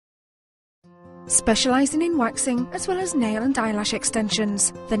Specialising in waxing as well as nail and eyelash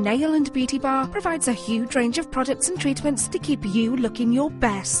extensions, the Nail and Beauty Bar provides a huge range of products and treatments to keep you looking your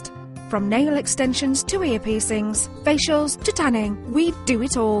best. From nail extensions to ear piercings, facials to tanning, we do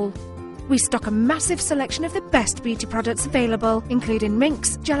it all. We stock a massive selection of the best beauty products available, including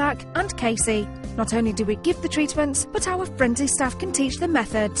Minx, Gelac and Casey. Not only do we give the treatments, but our friendly staff can teach the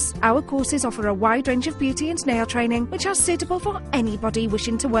methods. Our courses offer a wide range of beauty and nail training, which are suitable for anybody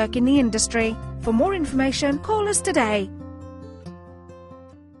wishing to work in the industry. For more information, call us today